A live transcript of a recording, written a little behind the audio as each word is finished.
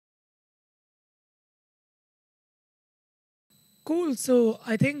Cool. So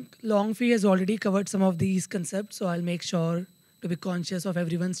I think Longfee has already covered some of these concepts. So I'll make sure to be conscious of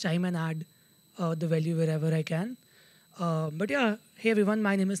everyone's time and add the value wherever I can. But yeah, hey everyone,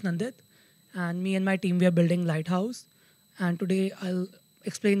 my name is Nandit, and me and my team we are building Lighthouse. And today I'll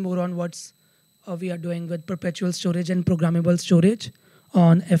explain more on what's we are doing with perpetual storage and programmable storage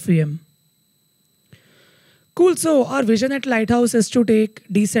on FVM. Cool. So our vision at Lighthouse is to take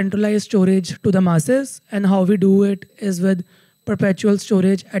decentralized storage to the masses, and how we do it is with perpetual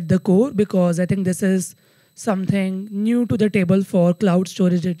storage at the core, because I think this is something new to the table for cloud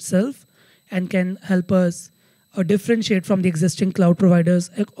storage itself, and can help us differentiate from the existing cloud providers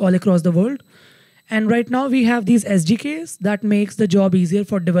all across the world. And right now we have these SDKs that makes the job easier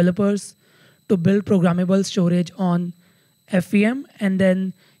for developers to build programmable storage on FVM, and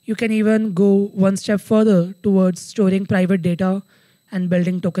then you can even go one step further towards storing private data and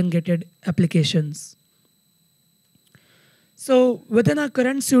building token gated applications. So within our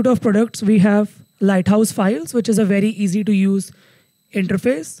current suite of products, we have Lighthouse Files, which is a very easy to use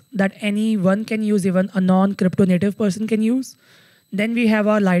interface that anyone can use, even a non-crypto native person can use. Then we have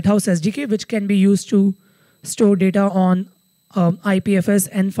our Lighthouse SDK, which can be used to store data on IPFS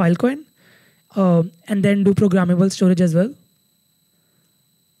and Filecoin, and then do programmable storage as well.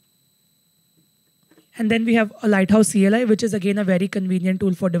 And then we have a Lighthouse CLI, which is again a very convenient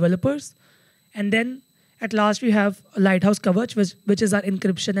tool for developers. And then at last, we have a Lighthouse Kavach, which is our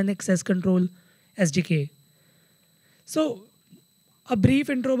encryption and access control SDK. So a brief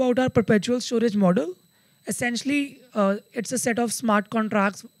intro about our perpetual storage model. Essentially, it's a set of smart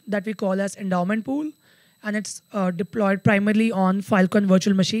contracts that we call as endowment pool, and it's deployed primarily on Filecoin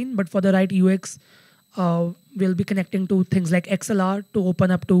virtual machine. But for the right UX, we'll be connecting to things like XLR to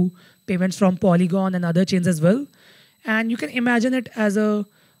open up to payments from Polygon and other chains as well. And you can imagine it as a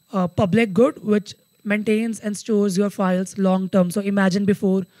public good which maintains and stores your files long term. So imagine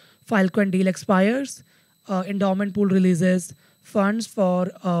before Filecoin deal expires, endowment pool releases funds for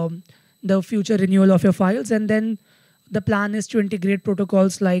the future renewal of your files, and then the plan is to integrate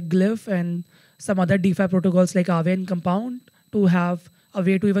protocols like Glyph and some other DeFi protocols like Aave and Compound to have a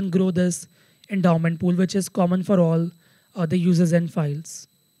way to even grow this endowment pool, which is common for all the users and files.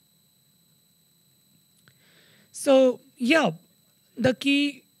 So yeah, the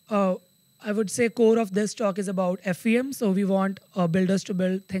key, I would say, core of this talk is about FVM. So we want builders to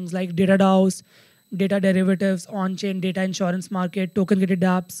build things like data DAOs, data derivatives, on-chain data insurance market, token-gated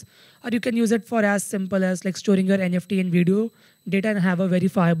apps, or you can use it for as simple as like storing your NFT and video data and have a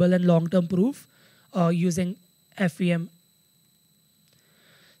verifiable and long-term proof using FVM.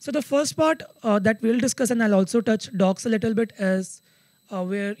 So the first part that we'll discuss, and I'll also touch docs a little bit, is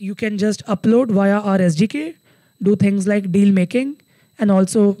where you can just upload via our SDK, do things like deal making, and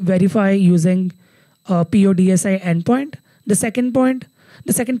also verify using PoDSI endpoint. The second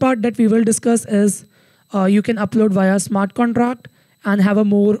part that we will discuss is you can upload via smart contract and have a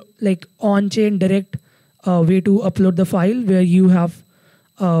more like on-chain direct way to upload the file, where you have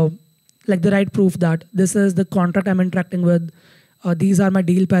like the right proof that this is the contract I'm interacting with. These are my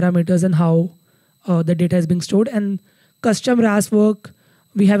deal parameters and how the data is being stored. And custom RAS work,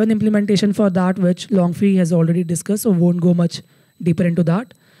 we have an implementation for that, which Longfee has already discussed, so won't go much deeper into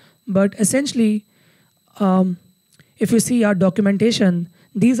that. But essentially, if you see our documentation,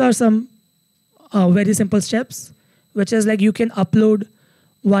 these are some very simple steps, which is like you can upload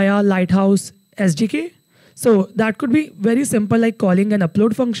via Lighthouse SDK. So that could be very simple, like calling an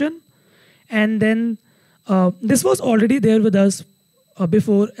upload function. And then this was already there with us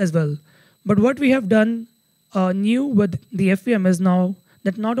before as well. But what we have done new with the FVM is now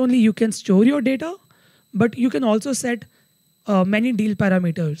that not only you can store your data, but you can also set many deal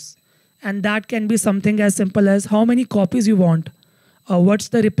parameters. And that can be something as simple as how many copies you want, what's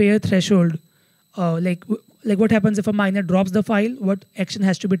the repair threshold, like what happens if a miner drops the file, what action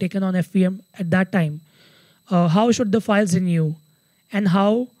has to be taken on FVM at that time, how should the files renew, and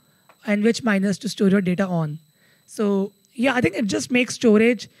how and which miners to store your data on. So yeah, I think it just makes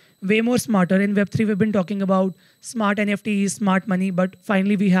storage way more smarter. In Web3, we've been talking about smart NFTs, smart money, but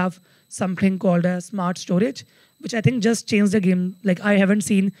finally we have something called as smart storage, which I think just changed the game. Like I haven't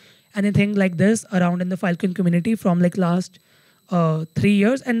seen anything like this around in the Filecoin community from like last 3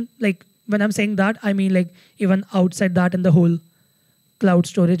 years. And like when I'm saying that, I mean like even outside that in the whole cloud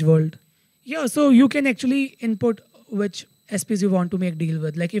storage world. Yeah, so you can actually input which SPs you want to make deal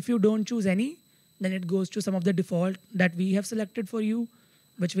with. Like if you don't choose any, then it goes to some of the default that we have selected for you,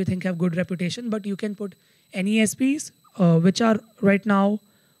 which we think have good reputation. But you can put any SPs which are right now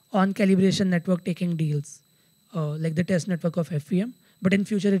on calibration network taking deals, like the test network of FVM. But in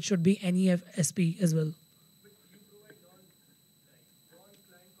future, it should be any SP as well.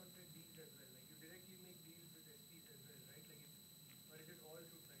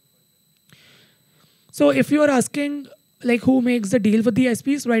 So if you are asking like who makes the deal with the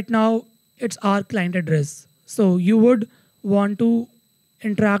SPs right now, it's our client address. So you would want to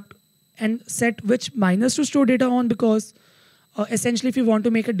interact and set which miners to store data on, because essentially if you want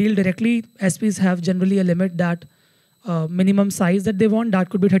to make a deal directly, SPs have generally a limit that minimum size that they want, that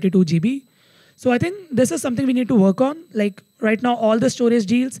could be 32 GB. So I think this is something we need to work on. Like right now, all the storage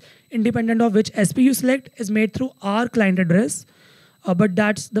deals, independent of which SP you select, is made through our client address. But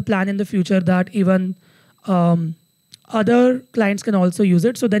that's the plan in the future, that even other clients can also use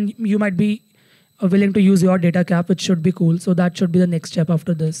it. So then you might be willing to use your data cap, which should be cool. So that should be the next step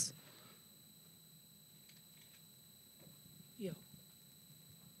after this. Yeah.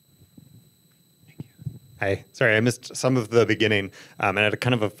 Hi, sorry, I missed some of the beginning, and I had a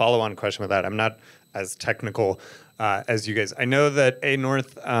kind of a follow-on question with that. I'm not as technical as you guys. I know that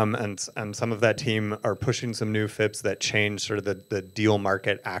A-North and some of that team are pushing some new FIPS that change sort of the deal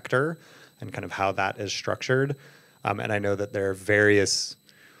market actor and kind of how that is structured. And I know that there are various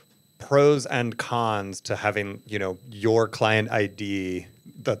pros and cons to having, you know, your client ID,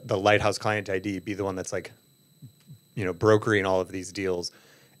 the Lighthouse client ID, be the one that's like, you know, brokering all of these deals.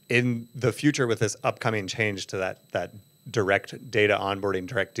 In the future, with this upcoming change to that direct data onboarding,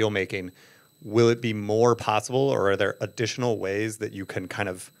 direct deal making, will it be more possible, or are there additional ways that you can kind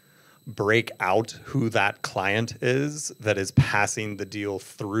of break out who that client is that is passing the deal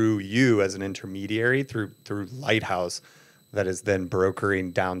through you as an intermediary through Lighthouse, that is then brokering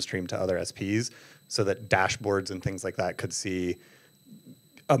downstream to other SPs, so that dashboards and things like that could see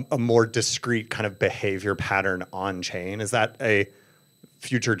a more discrete kind of behavior pattern on chain? Is that a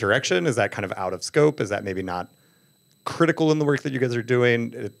future direction? Is that kind of out of scope? Is that maybe not critical in the work that you guys are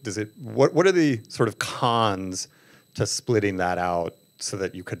doing? What are the sort of cons to splitting that out so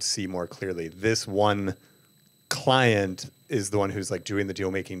that you could see more clearly this one client is the one who's like doing the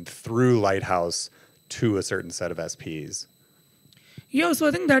deal making through Lighthouse to a certain set of SPs? Yeah, so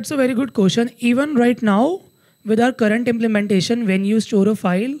I think that's a very good question. Even right now, with our current implementation, when you store a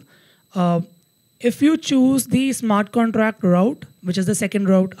file, if you choose the smart contract route, which is the second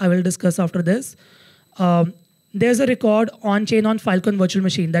route I will discuss after this, there's a record on chain on Filecoin virtual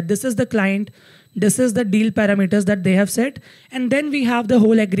machine that this is the client, this is the deal parameters that they have set. And then we have the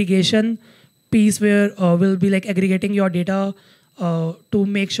whole aggregation piece where we'll be like aggregating your data to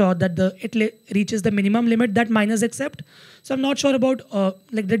make sure that it reaches the minimum limit that miners accept. So I'm not sure about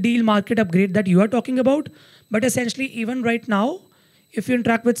like the deal market upgrade that you are talking about, but essentially even right now, if you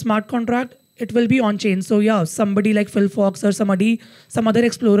interact with smart contract, it will be on chain. So yeah, somebody like Phil Fox or some other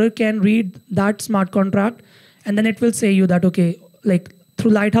explorer can read that smart contract, and then it will say you that, okay, like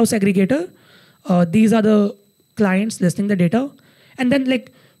through Lighthouse aggregator, these are the clients listing the data. And then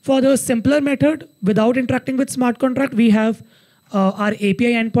like for the simpler method, without interacting with smart contract, we have our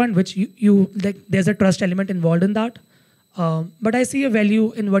API endpoint, which you like, there's a trust element involved in that. But I see a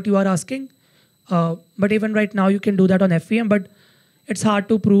value in what you are asking. But even right now, you can do that on FVM, but it's hard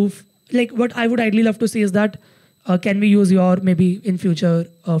to prove. Like what I would ideally love to see is that can we use your maybe in future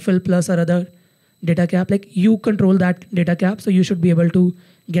Fill Plus or other data cap? Like you control that data cap, so you should be able to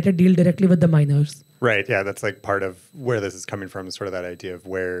get a deal directly with the miners. Right. Yeah, that's like part of where this is coming from, is sort of that idea of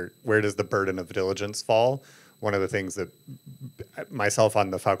where does the burden of diligence fall? One of the things that myself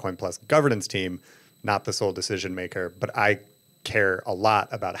on the Filecoin Plus governance team, not the sole decision maker, but I care a lot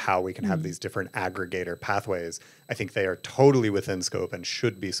about how we can have these different aggregator pathways. I think they are totally within scope and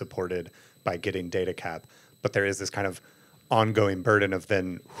should be supported by getting data cap. But there is this kind of ongoing burden of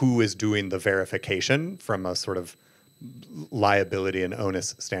then who is doing the verification from a sort of liability and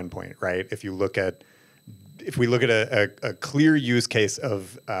onus standpoint, right? If we look at a clear use case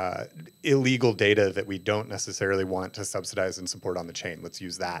of illegal data that we don't necessarily want to subsidize and support on the chain, let's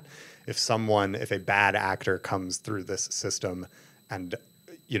use that. If a bad actor comes through this system and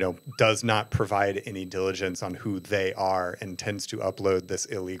does not provide any diligence on who they are and tends to upload this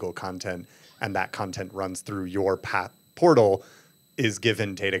illegal content, and that content runs through your portal, is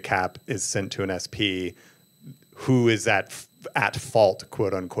given data cap, is sent to an SP, who is at fault,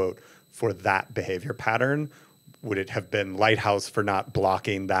 quote unquote, for that behavior pattern? Would it have been Lighthouse for not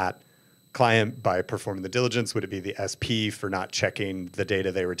blocking that client by performing the diligence? Would it be the SP for not checking the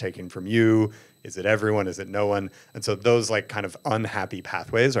data they were taking from you? Is it everyone? Is it no one? And so those like kind of unhappy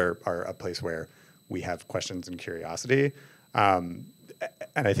pathways are a place where we have questions and curiosity. And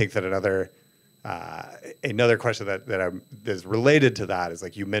I think that another question that is related to that is,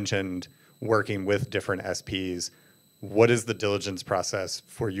 like you mentioned, working with different SPs. What is the diligence process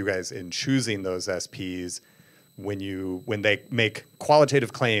for you guys in choosing those SPs when they make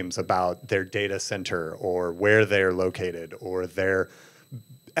qualitative claims about their data center or where they're located or their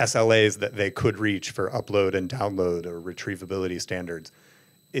SLAs that they could reach for upload and download or retrievability standards.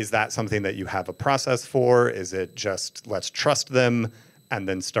 Is that something that you have a process for? Is it just let's trust them and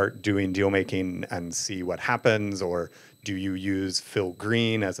then start doing deal making and see what happens? Or do you use Phil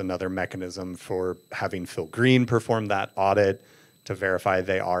Green as another mechanism for having Phil Green perform that audit to verify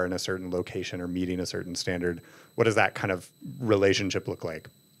they are in a certain location or meeting a certain standard? What does that kind of relationship look like?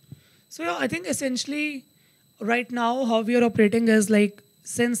 So yeah, I think essentially right now how we are operating is like,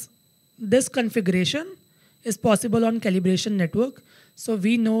 since this configuration is possible on calibration network, so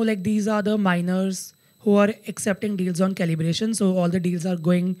we know like these are the miners who are accepting deals on calibration. So all the deals are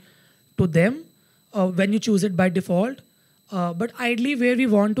going to them when you choose it by default. But ideally where we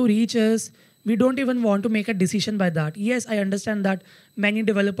want to reach is, we don't even want to make a decision by that. Yes, I understand that many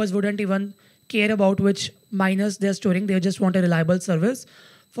developers wouldn't even care about which miners they're storing. They just want a reliable service.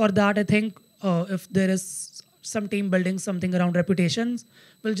 For that, I think if there is some team building something around reputations,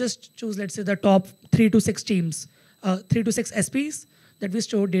 we'll just choose, let's say, the top 3 to 6 teams, 3 to 6 SPs that we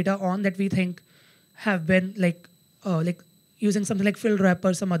store data on that we think have been like using something like FillRep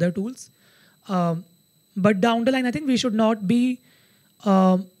or some other tools. But down the line, I think we should not be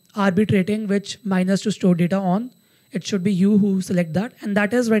arbitrating which miners to store data on. It should be you who select that. And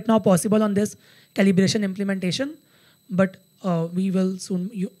that is right now possible on this calibration implementation. But we will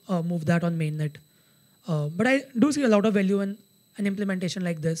soon move that on mainnet. But I do see a lot of value in an implementation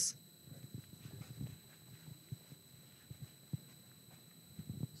like this.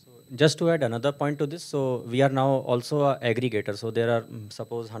 Just to add another point to this, so we are now also an aggregator. So there are,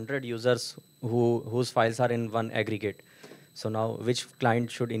 suppose 100 users whose files are in one aggregate. So now which client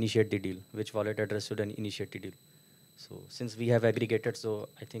should initiate the deal? Which wallet address should initiate the deal? So since we have aggregated, so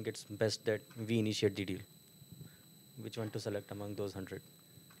I think it's best that we initiate the deal. Which one to select among those 100?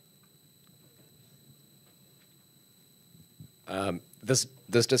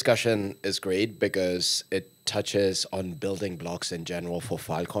 This discussion is great because it touches on building blocks in general for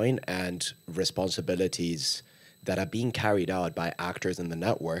Filecoin and responsibilities that are being carried out by actors in the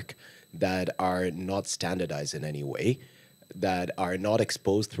network that are not standardized in any way, that are not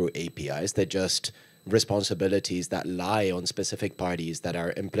exposed through APIs. They're just responsibilities that lie on specific parties that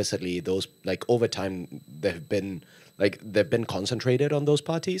are implicitly those, like over time, they've been concentrated on those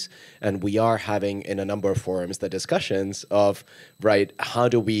parties. And we are having in a number of forums the discussions of, right, how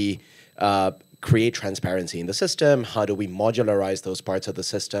do we create transparency in the system? How do we modularize those parts of the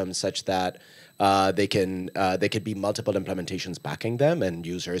system such that they could be multiple implementations backing them, and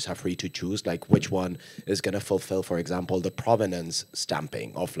users are free to choose like which one is going to fulfill, for example, the provenance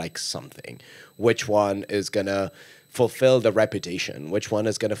stamping of like something, which one is going to fulfill the reputation, which one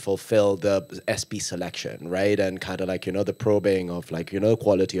is going to fulfill the SP selection, right? And kind of like, the probing of like,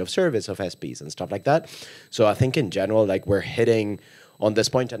 quality of service of SPs and stuff like that. So I think in general, like we're hitting on this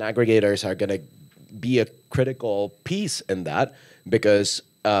point, and aggregators are going to be a critical piece in that, because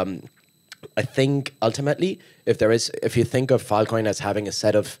I think ultimately, if you think of Filecoin as having a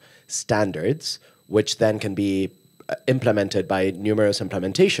set of standards, which then can be implemented by numerous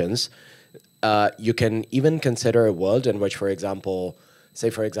implementations, you can even consider a world in which, for example,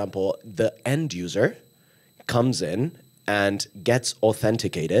 the end user comes in and gets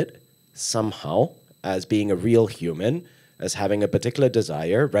authenticated somehow as being a real human, as having a particular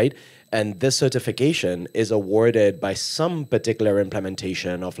desire, right? And this certification is awarded by some particular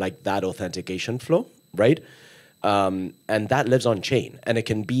implementation of like that authentication flow, right? And that lives on chain, and it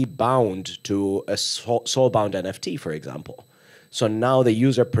can be bound to a soul-bound NFT, for example. So now the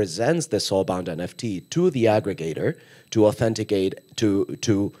user presents the soul-bound NFT to the aggregator to authenticate,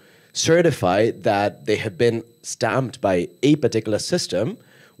 to certify that they have been stamped by a particular system,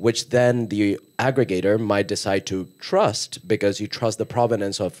 which then the aggregator might decide to trust because you trust the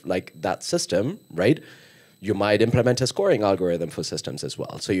provenance of like that system, right? You might implement a scoring algorithm for systems as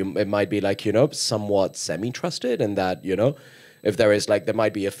well. So it might be like, somewhat semi-trusted in that, if there is like, there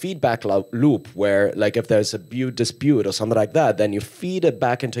might be a feedback loop where like if there's a dispute or something like that, then you feed it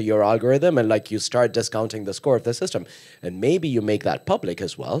back into your algorithm and like you start discounting the score of the system. And maybe you make that public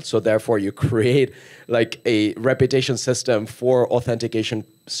as well. So therefore you create like a reputation system for authentication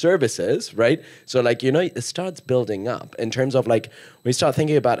services, right? So like, it starts building up in terms of like, we start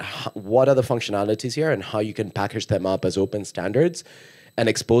thinking about what are the functionalities here and how you can package them up as open standards and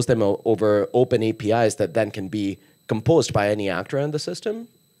expose them over open APIs that then can be composed by any actor in the system.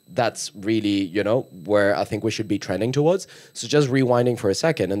 That's really, where I think we should be trending towards. So just rewinding for a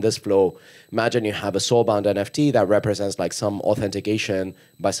second, in this flow, imagine you have a soul-bound NFT that represents like some authentication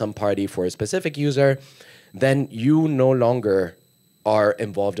by some party for a specific user. Then you no longer are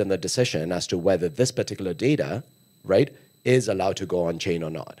involved in the decision as to whether this particular data, right, is allowed to go on chain or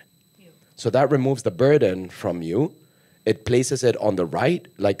not. So that removes the burden from you. It places it on the right,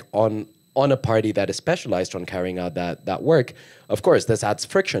 like on a party that is specialized on carrying out that work. Of course, this adds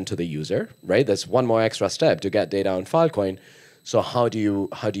friction to the user, right? There's one more extra step to get data on Filecoin. So how do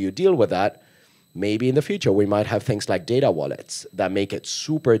you deal with that? Maybe in the future, we might have things like data wallets that make it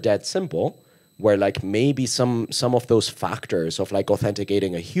super dead simple, where like maybe some of those factors of like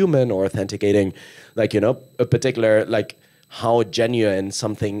authenticating a human or authenticating like, a particular, like how genuine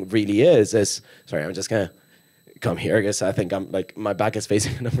something really is, sorry, I'm just gonna come here because I think I'm like, my back is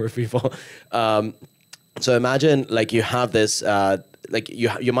facing a number of people. So imagine like you have this, like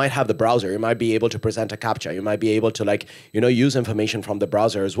you might have the browser, you might be able to present a CAPTCHA, you might be able to like, use information from the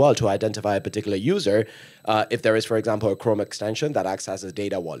browser as well to identify a particular user. If there is, for example, a Chrome extension that acts as a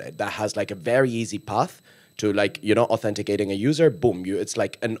data wallet that has like a very easy path to like, authenticating a user, boom, it's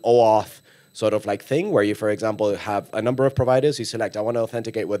like an OAuth sort of like thing where you, for example, have a number of providers, you select, I want to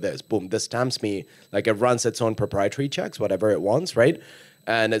authenticate with this, boom, this stamps me, like it runs its own proprietary checks, whatever it wants, right?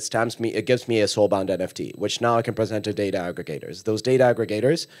 And it stamps me, it gives me a soul-bound NFT, which now I can present to data aggregators. Those data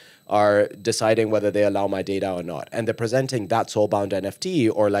aggregators are deciding whether they allow my data or not. And they're presenting that soul-bound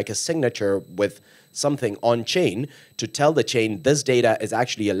NFT or like a signature with something on chain to tell the chain this data is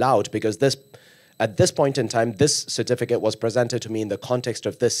actually allowed because at this point in time, this certificate was presented to me in the context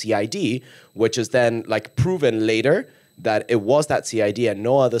of this CID, which is then like proven later that it was that CID and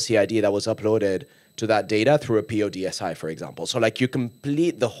no other CID that was uploaded to that data through a PoDSI, for example. So like you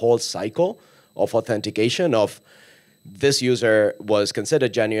complete the whole cycle of authentication of this user was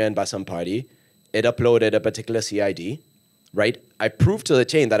considered genuine by some party. It uploaded a particular CID, right? I proved to the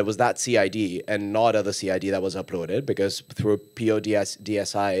chain that it was that CID and not other CID that was uploaded because through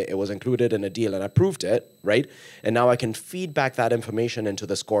PoDSI, it was included in a deal and I proved it, right? And now I can feed back that information into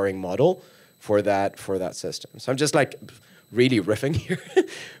the scoring model for that system. So I'm just like really riffing here,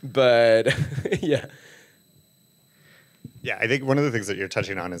 but yeah. Yeah, I think one of the things that you're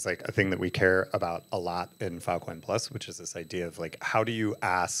touching on is like a thing that we care about a lot in Filecoin Plus, which is this idea of like, how do you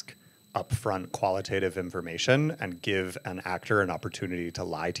ask upfront qualitative information and give an actor an opportunity to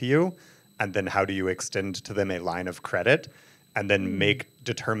lie to you? And then how do you extend to them a line of credit and then make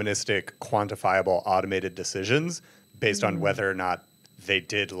deterministic, quantifiable, automated decisions based on whether or not they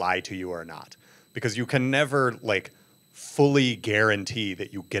did lie to you or not? Because you can never like fully guarantee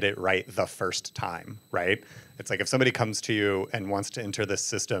that you get it right the first time, right? It's like if somebody comes to you and wants to enter this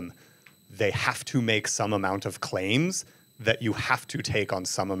system, they have to make some amount of claims that you have to take on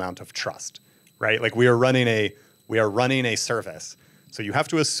some amount of trust, right? Like we are running a service. So you have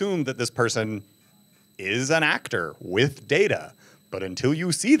to assume that this person is an actor with data. But until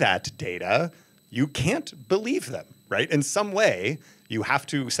you see that data, you can't believe them, right? In some way, you have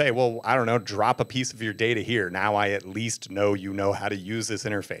to say, well, I don't know, drop a piece of your data here. Now I at least know you know how to use this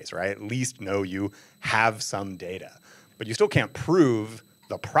interface, right? At least know you have some data. But you still can't prove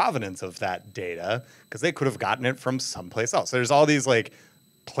the provenance of that data because they could have gotten it from someplace else. So there's all these like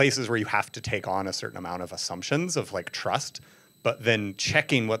places where you have to take on a certain amount of assumptions of like trust, but then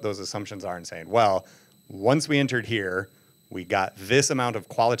checking what those assumptions are and saying, well, once we entered here, we got this amount of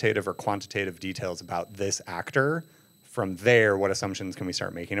qualitative or quantitative details about this actor. From there, what assumptions can we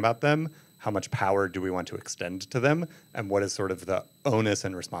start making about them? How much power do we want to extend to them? And what is sort of the onus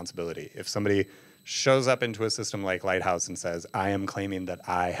and responsibility? If somebody shows up into a system like Lighthouse and says, I am claiming that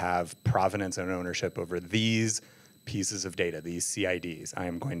I have provenance and ownership over these pieces of data, these CIDs, I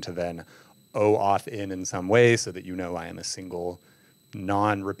am going to then OAuth in some way so that you know I am a single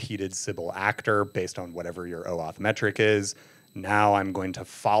non-repeated Sybil actor based on whatever your OAuth metric is. Now I'm going to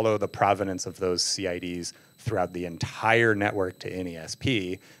follow the provenance of those CIDs throughout the entire network to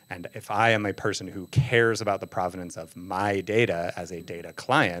NESP. And if I am a person who cares about the provenance of my data as a data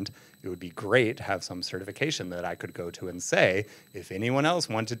client, it would be great to have some certification that I could go to and say, if anyone else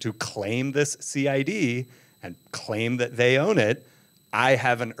wanted to claim this CID and claim that they own it, I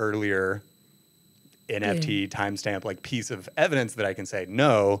have an earlier NFT timestamp like piece of evidence that I can say,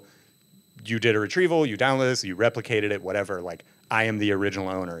 no, you did a retrieval, you downloaded this, you replicated it, whatever, like I am the original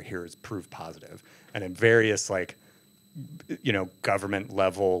owner, here's proof positive. And in various like, government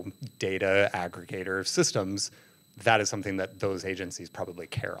level data aggregator systems, that is something that those agencies probably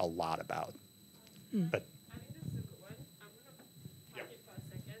care a lot about. But I think this is a good one. I'm going to park it for a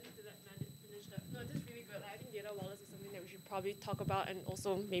second to let Nandit finish that. No, this is really good. I think data wallets is something that we should probably talk about and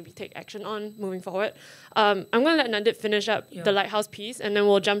also maybe take action on moving forward. I'm going to let Nandit finish up the Lighthouse piece, and then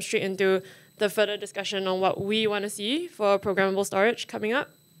we'll jump straight into the further discussion on what we want to see for programmable storage coming up.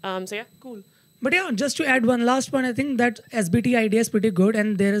 So yeah. Cool. But yeah, just to add one last one, I think that SBT idea is pretty good.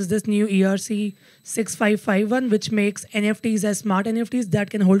 And there is this new ERC 6551, which makes NFTs as smart NFTs that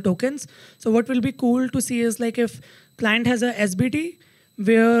can hold tokens. So what will be cool to see is like if client has a SBT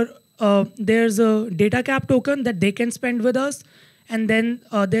where there's a data cap token that they can spend with us. And then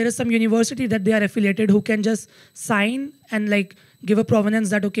there is some university that they are affiliated who can just sign and like give a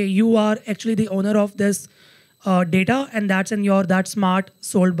provenance that, okay, you are actually the owner of this data and that's in your that smart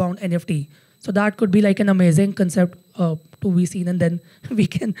soul bound NFT. So that could be like an amazing concept to be seen, and then we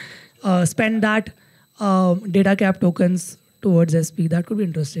can spend that data cap tokens towards SP. That could be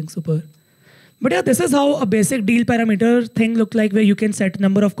interesting, super. But yeah, this is how a basic deal parameter thing look like, where you can set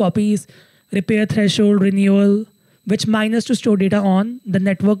number of copies, repair threshold, renewal, which miners to store data on the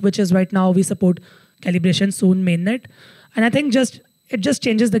network, which is right now we support calibration soon mainnet. And I think it just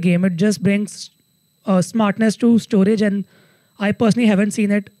changes the game. It just brings smartness to storage, and I personally haven't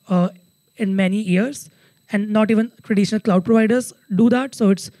seen it in many years, and not even traditional cloud providers do that.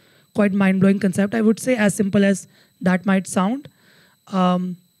 So it's quite mind-blowing concept, I would say, as simple as that might sound.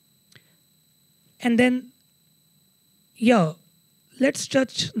 And then, yeah, let's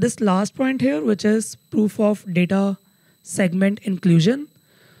touch this last point here, which is proof of data segment inclusion.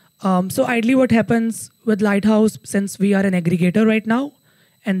 So ideally what happens with Lighthouse, since we are an aggregator right now,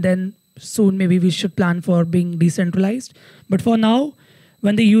 and then soon maybe we should plan for being decentralized. But for now,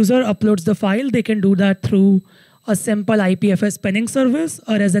 when the user uploads the file, they can do that through a simple IPFS spinning service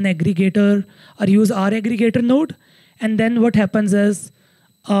or as an aggregator or use our aggregator node. And then what happens is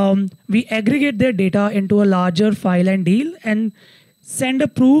we aggregate their data into a larger file and deal and send a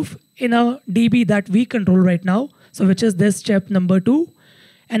proof in a DB that we control right now. So which is this step number 2.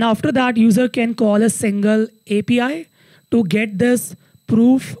 And after that, user can call a single API to get this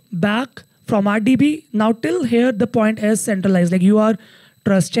proof back from our DB. Now till here, the point is centralized. Like you are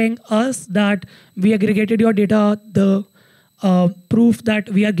trusting us that we aggregated your data, the proof that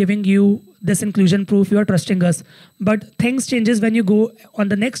we are giving you, this inclusion proof, you are trusting us. But things changes when you go on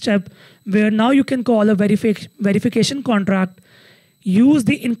the next step, where now you can call a verification contract, use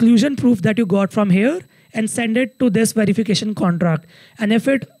the inclusion proof that you got from here and send it to this verification contract. And if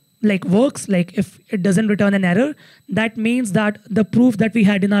it like works, like if it doesn't return an error, that means that the proof that we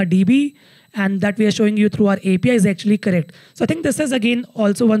had in our DB and that we are showing you through our API is actually correct. So I think this is again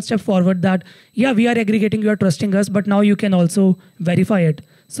also one step forward that, yeah, we are aggregating, you are trusting us, but now you can also verify it.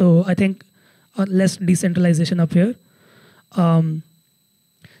 So I think less decentralization up here.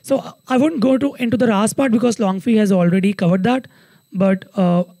 So I wouldn't go into the RAS part because Longfee has already covered that, but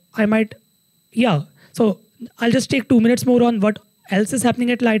I might, yeah. So I'll just take 2 minutes more on what else is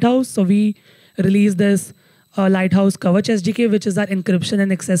happening at Lighthouse. So we released this Lighthouse Kavach SDK, which is our encryption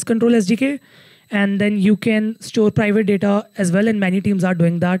and access control SDK. And then you can store private data as well, and many teams are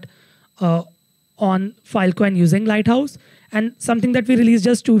doing that on Filecoin using Lighthouse. And something that we released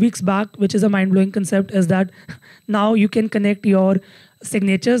just 2 weeks back, which is a mind-blowing concept, is that now you can connect your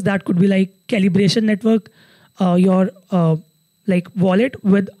signatures, that could be like calibration network, your like wallet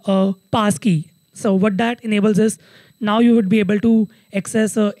with a passkey. So what that enables is now you would be able to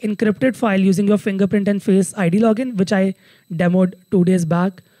access an encrypted file using your fingerprint and face ID login, which I demoed 2 days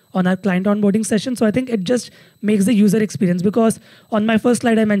back on our client onboarding session. So I think it just makes the user experience, because on my first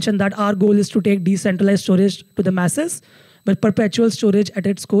slide, I mentioned that our goal is to take decentralized storage to the masses, but perpetual storage at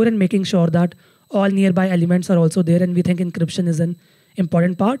its core and making sure that all nearby elements are also there. And we think encryption is an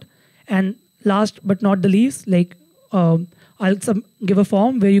important part. And last but not the least, like I'll give a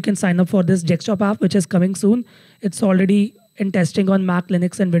form where you can sign up for this desktop app, which is coming soon. It's already in testing on Mac,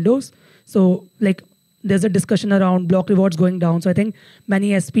 Linux, and Windows. So like there's a discussion around block rewards going down. So I think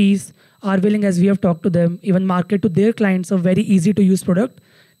many SPs are willing, as we have talked to them, even market to their clients a very easy to use product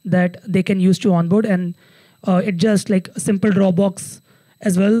that they can use to onboard. And it just like a simple Dropbox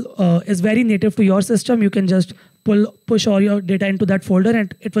as well is very native to your system. You can just push all your data into that folder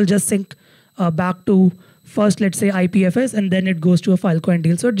and it will just sync back to first, let's say IPFS, and then it goes to a Filecoin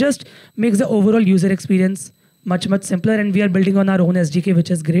deal. So it just makes the overall user experience much, much simpler. And we are building on our own SDK,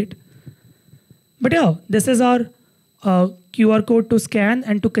 which is great. But yeah, this is our QR code to scan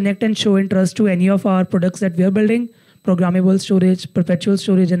and to connect and show interest to any of our products that we are building, programmable storage, perpetual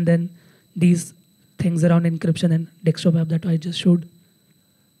storage, and then these things around encryption and desktop app that I just showed.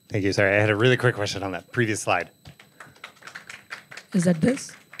 Thank you. Sorry, I had a really quick question on that previous slide. Is that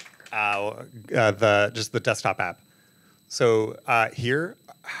this? Just the desktop app. So here,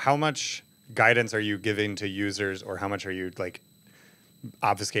 how much guidance are you giving to users, or how much are you like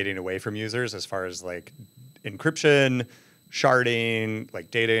obfuscating away from users as far as like encryption, sharding,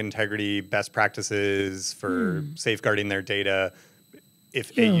 like data integrity, best practices for safeguarding their data?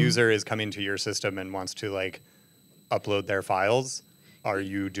 if a user is coming to your system and wants to like upload their files, are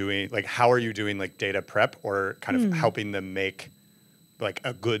you doing like, how are you doing like data prep or kind of helping them make like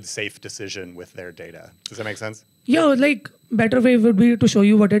a good, safe decision with their data? Does that make sense? Yeah, like better way would be to show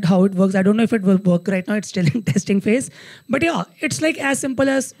you how it works. I don't know if it will work right now. It's still in testing phase. But yeah, it's like as simple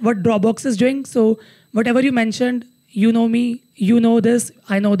as what Dropbox is doing. So whatever you mentioned, you know me, you know this,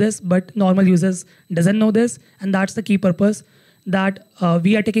 I know this, but normal users doesn't know this. And that's the key purpose, that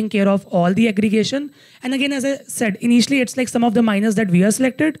we are taking care of all the aggregation. And again, as I said, initially it's like some of the miners that we have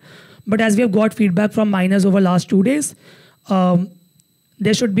selected. But as we have got feedback from miners over last 2 days,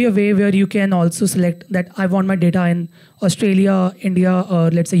 there should be a way where you can also select that I want my data in Australia, India,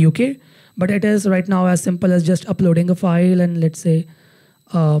 or let's say UK. But it is right now as simple as just uploading a file and let's say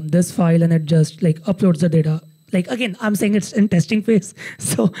this file, and it just like uploads the data. Like again, I'm saying it's in testing phase,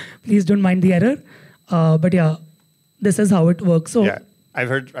 so please don't mind the error. But yeah, this is how it works. So yeah, I've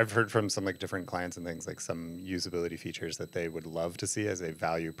heard from some like different clients and things, like some usability features that they would love to see as a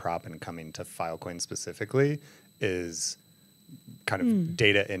value prop and coming to Filecoin specifically is kind of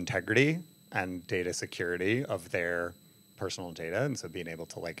data integrity and data security of their personal data. And so being able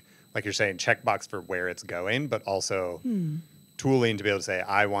to like you're saying, checkbox for where it's going, but also tooling to be able to say,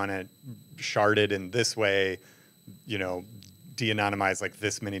 I want it sharded in this way, you know, de-anonymize like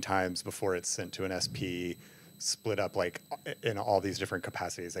this many times before it's sent to an SP, split up like in all these different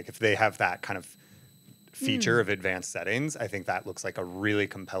capacities. Like if they have that kind of feature of advanced settings, I think that looks like a really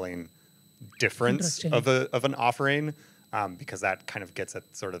compelling difference of an offering. Because that kind of gets at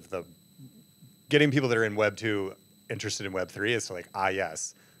sort of the getting people that are in Web 2 interested in Web 3 is to like,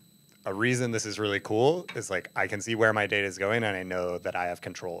 yes, a reason this is really cool is like I can see where my data is going and I know that I have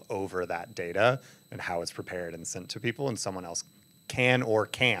control over that data and how it's prepared and sent to people, and someone else can or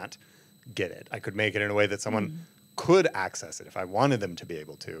can't get it. I could make it in a way that someone could access it if I wanted them to be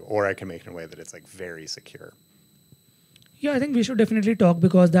able to, or I can make it in a way that it's like very secure. yeah, I think we should definitely talk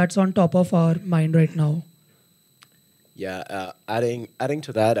because that's on top of our mind right now. Yeah, adding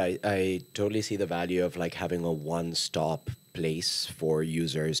to that, I totally see the value of like having a one-stop place for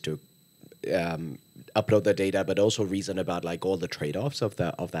users to upload the data, but also reason about like all the trade-offs of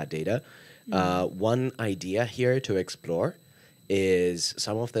that data. One idea here to explore is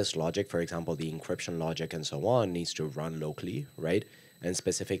some of this logic, for example, the encryption logic and so on, needs to run locally, right? And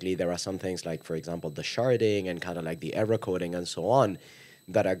specifically, there are some things like, for example, the sharding and kind of like the error coding and so on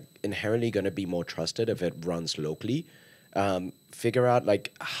that are inherently going to be more trusted if it runs locally. Figure out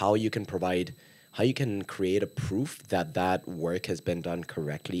like how you can create a proof that work has been done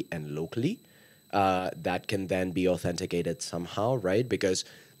correctly and locally, that can then be authenticated somehow, right? Because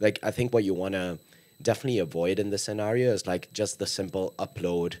like I think what you want to definitely avoid in this scenario is like just the simple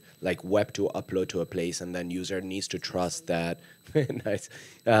upload, like Web 2 upload to a place, and then user needs to trust that nice.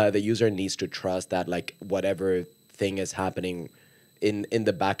 The user needs to trust that like whatever thing is happening in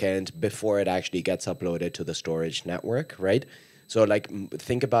the back end before it actually gets uploaded to the storage network, right? So like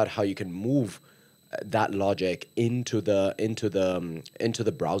think about how you can move that logic into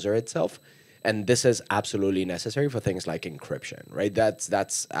the browser itself. And this is absolutely necessary for things like encryption, right?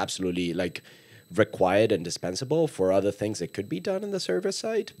 That's absolutely like required and dispensable. For other things, it could be done in the server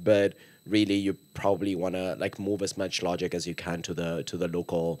side, but really you probably want to like move as much logic as you can to the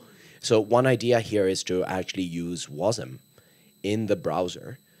local. So one idea here is to actually use WASM in the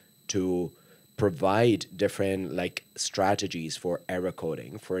browser to provide different like strategies for error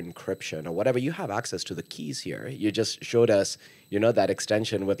coding, for encryption, or whatever. You have access to the keys here. You just showed us, that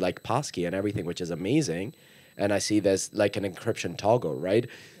extension with like passkey and everything, which is amazing. And I see there's like an encryption toggle, right?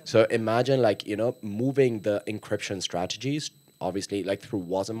 So imagine like, moving the encryption strategies, obviously like through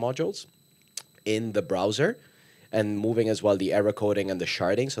WASM modules in the browser, and moving as well the error coding and the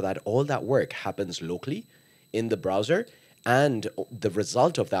sharding so that all that work happens locally in the browser. And the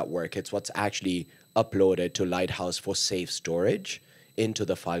result of that work, it's what's actually uploaded to Lighthouse for safe storage into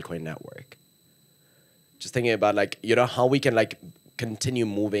the Filecoin network. Just thinking about like, how we can like continue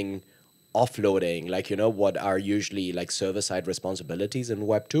moving, offloading, like, what are usually like server-side responsibilities in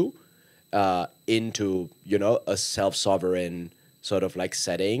Web 2 into, a self-sovereign sort of like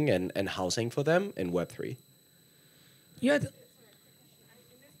setting and housing for them in Web 3. Yeah.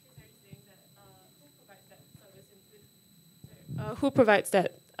 Who provides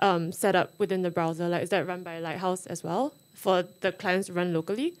that setup within the browser? Like, is that run by Lighthouse as well for the clients to run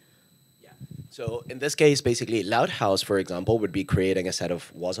locally? Yeah. So in this case, basically, Lighthouse, for example, would be creating a set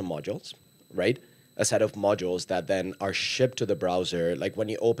of WASM modules, right? A set of modules that then are shipped to the browser. Like when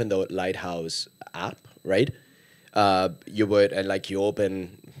you open the Lighthouse app, right? You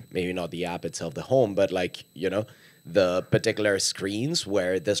open, maybe not the app itself, the home, but like, the particular screens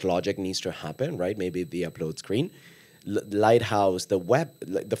where this logic needs to happen, right? Maybe the upload screen. Lighthouse,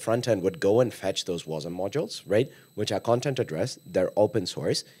 the front end would go and fetch those WASM modules, right? Which are content addressed, they're open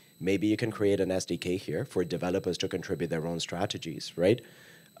source. Maybe you can create an SDK here for developers to contribute their own strategies, right?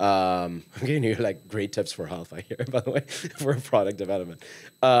 I'm giving you like great tips for alpha here, by the way, for product development.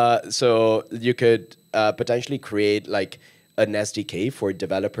 So you could potentially create like an SDK for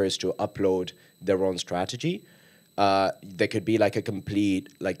developers to upload their own strategy. There could be like a complete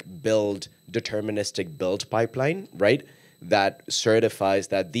like deterministic build pipeline, right? That certifies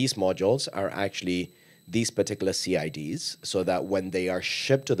that these modules are actually these particular CIDs, so that when they are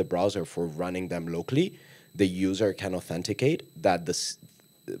shipped to the browser for running them locally, the user can authenticate that the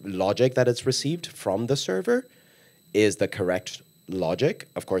logic that it's received from the server is the correct logic.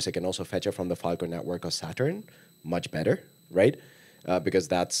 Of course, it can also fetch it from the Filecoin network or Saturn, much better, right? Because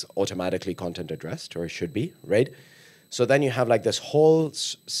that's automatically content addressed, or it should be, right? So then you have like this whole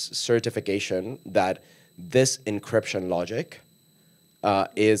certification that this encryption logic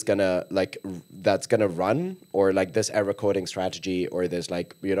is gonna that's gonna run, or like this error coding strategy, or this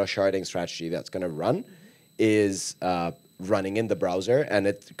like sharding strategy that's gonna run is running in the browser, and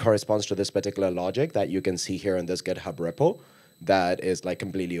it corresponds to this particular logic that you can see here in this GitHub repo that is like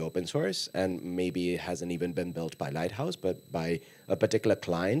completely open source, and maybe it hasn't even been built by Lighthouse, but by a particular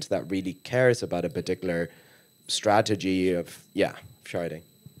client that really cares about a particular strategy of sharding.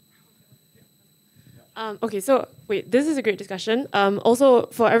 Okay, so wait, this is a great discussion. Also,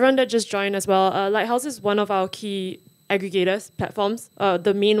 for everyone that just joined as well, Lighthouse is one of our key aggregators platforms.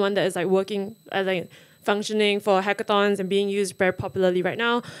 The main one that is like working as like functioning for hackathons and being used very popularly right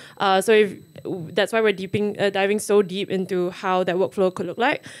now. So that's why we're diving so deep into how that workflow could look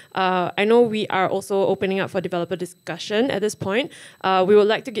like. I know we are also opening up for developer discussion at this point. We would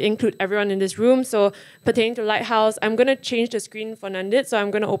like to include everyone in this room. So pertaining to Lighthouse, I'm going to change the screen for Nandit. So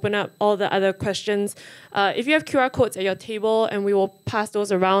I'm going to open up all the other questions. If you have QR codes at your table, and we will pass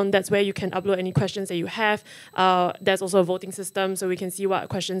those around, that's where you can upload any questions that you have. There's also a voting system, so we can see what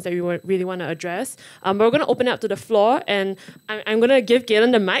questions that we really want to address. But we're going to open it up to the floor, and I'm going to give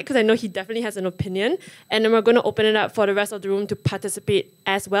Galen the mic because I know he definitely has an opinion, and then we're going to open it up for the rest of the room to participate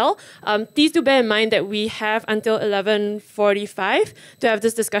as well. Please do bear in mind that we have until 11:45 to have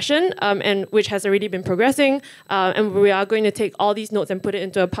this discussion, and which has already been progressing, and we are going to take all these notes and put it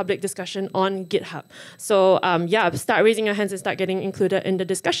into a public discussion on GitHub. So start raising your hands and start getting included in the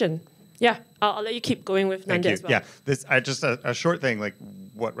discussion. Yeah, I'll let you keep going with Nandit as well. Yeah, this just a short thing, like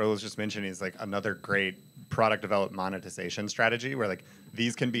what Ro was just mentioning is like another great product development monetization strategy where like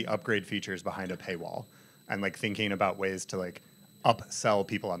these can be upgrade features behind a paywall, and like thinking about ways to like upsell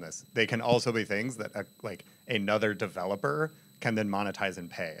people on this. They can also be things that like another developer can then monetize and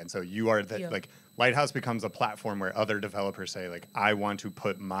pay. And so you are like Lighthouse becomes a platform where other developers say like, I want to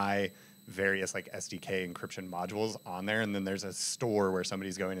put my various like SDK encryption modules on there, and then there's a store where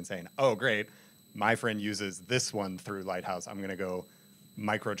somebody's going and saying, oh great, my friend uses this one through Lighthouse, I'm going to go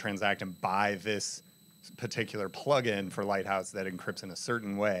microtransact and buy this particular plugin for Lighthouse that encrypts in a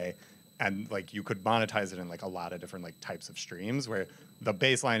certain way. And like you could monetize it in like a lot of different like types of streams, where the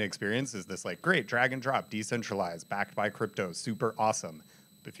baseline experience is this like great drag and drop, decentralized, backed by crypto, super awesome.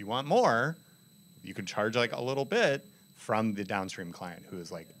 But if you want more, you can charge like a little bit from the downstream client who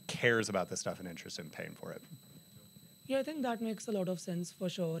is like cares about this stuff and interested in paying for it. Yeah, I think that makes a lot of sense for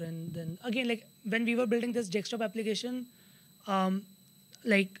sure. And then again, like when we were building this Jextop application,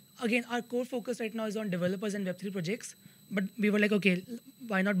 like again, our core focus right now is on developers and Web3 projects. But we were like, okay,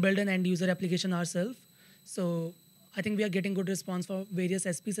 why not build an end user application ourselves? So I think we are getting good response for various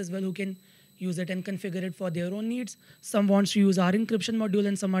SPs as well who can use it and configure it for their own needs. Some want to use our encryption module,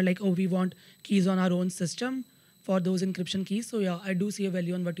 and some are like, oh, we want keys on our own system for those encryption keys. So yeah, I do see a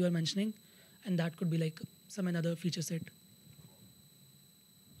value on what you are mentioning, and that could be like some another feature set.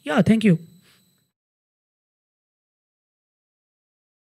 Yeah, thank you.